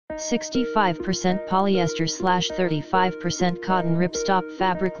65% polyester / 35% cotton ripstop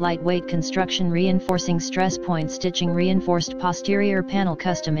fabric, lightweight construction, reinforcing stress point stitching, reinforced posterior panel,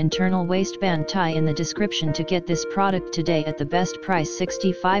 custom internal waistband tie in the description to get this product today at the best price.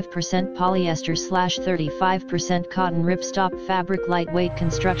 65% polyester / 35% cotton ripstop fabric, lightweight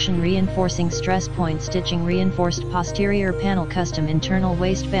construction, reinforcing stress point stitching, reinforced posterior panel, custom internal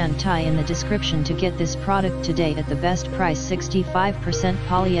waistband tie in the description to get this product today at the best price. 65%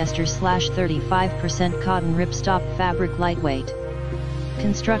 polyester / 35% cotton ripstop fabric, lightweight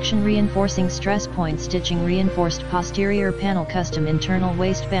construction, reinforcing stress point stitching, reinforced posterior panel, custom internal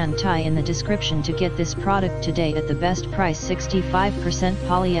waistband tie in the description to get this product today at the best price. 65%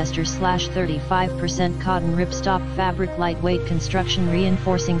 polyester / 35% cotton ripstop fabric, lightweight construction,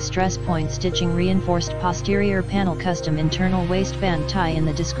 reinforcing stress point stitching, reinforced posterior panel, custom internal waistband tie in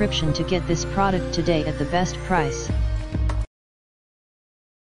the description to get this product today at the best price.